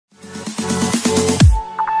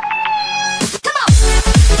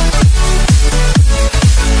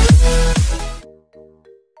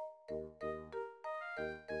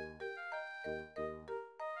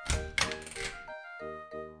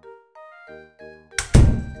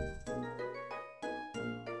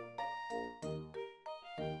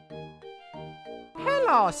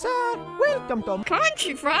Hello, sir. Welcome to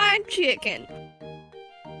Country Fried Chicken.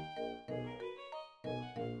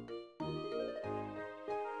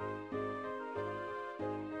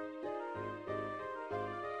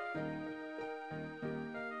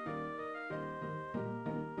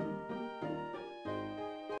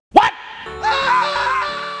 What?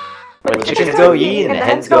 When the chickens go yee and the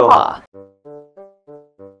hens go ha.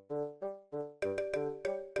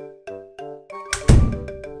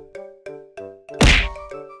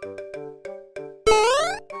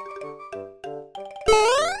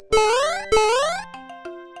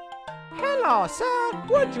 Hello, sir.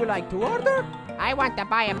 Would you like to order? I want to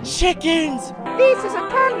buy a Chickens! This is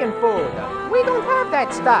Italian food. We don't have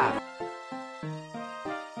that stuff.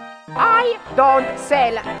 I don't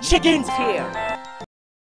sell Chickens! here.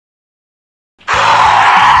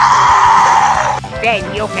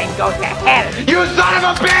 Then you can go to hell. You son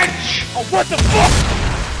of a bitch! Oh, what the fuck?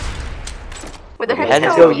 Where the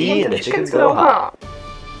hens go yee and the chickens go ha.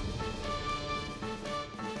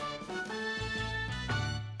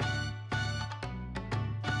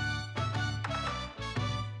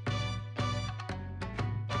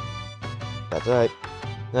 That's right.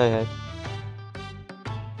 Okay.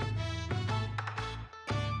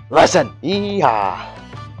 Listen! Yeehaw!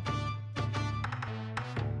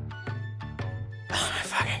 Oh my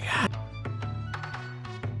fucking god.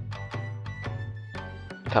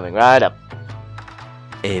 Coming right up.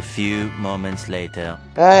 A few moments later.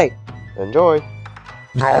 Hey! Enjoy!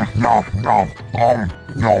 No, no, no,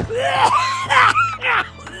 no.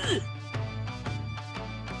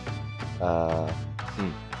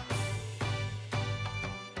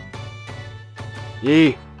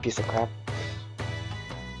 Yee! Piece of crap.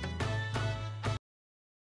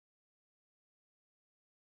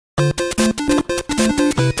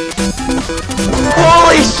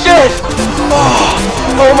 Holy shit!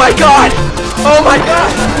 Oh my god! Oh my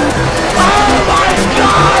god! Oh my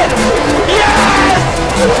god! Yes!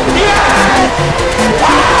 Yes!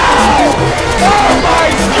 Wow! Oh my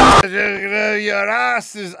god! Your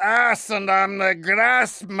ass is ass and I'm the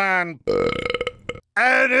grass man.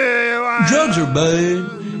 How do you want? Drugs are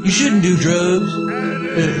bad. You shouldn't do drugs.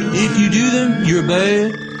 If you do them, you're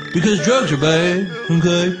bad. Because drugs are bad,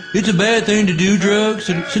 okay? It's a bad thing to do drugs,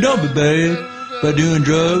 so don't be bad by doing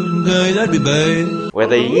drugs, okay? That'd be bad. Where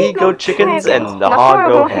the yee go chickens and the ha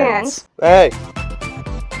go hens. Hey!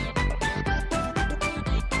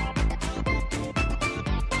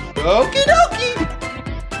 Okie dokie!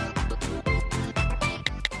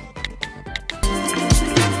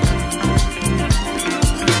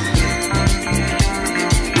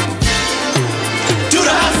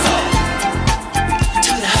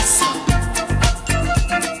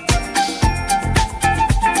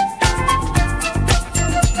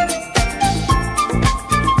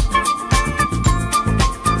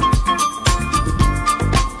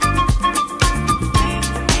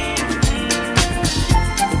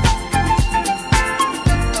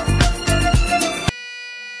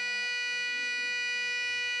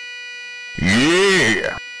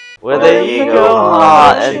 Yeah! Where the yee go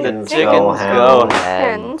ha and the chickens go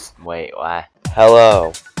hens. Wait, what?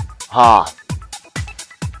 Hello. Ha.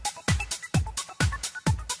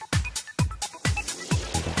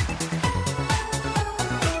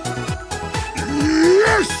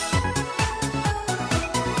 Yes!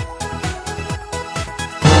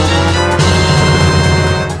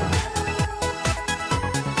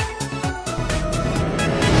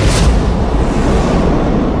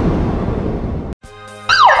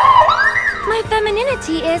 My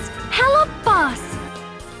femininity is hella boss.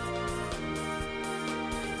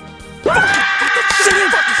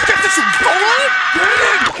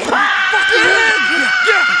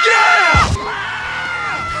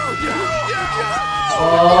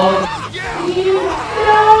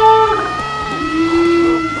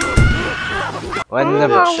 When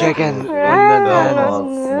the chicken, when the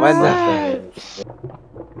hens, when the fish.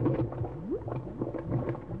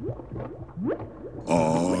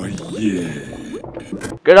 Oh yeah.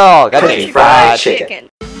 Good old country fried chicken.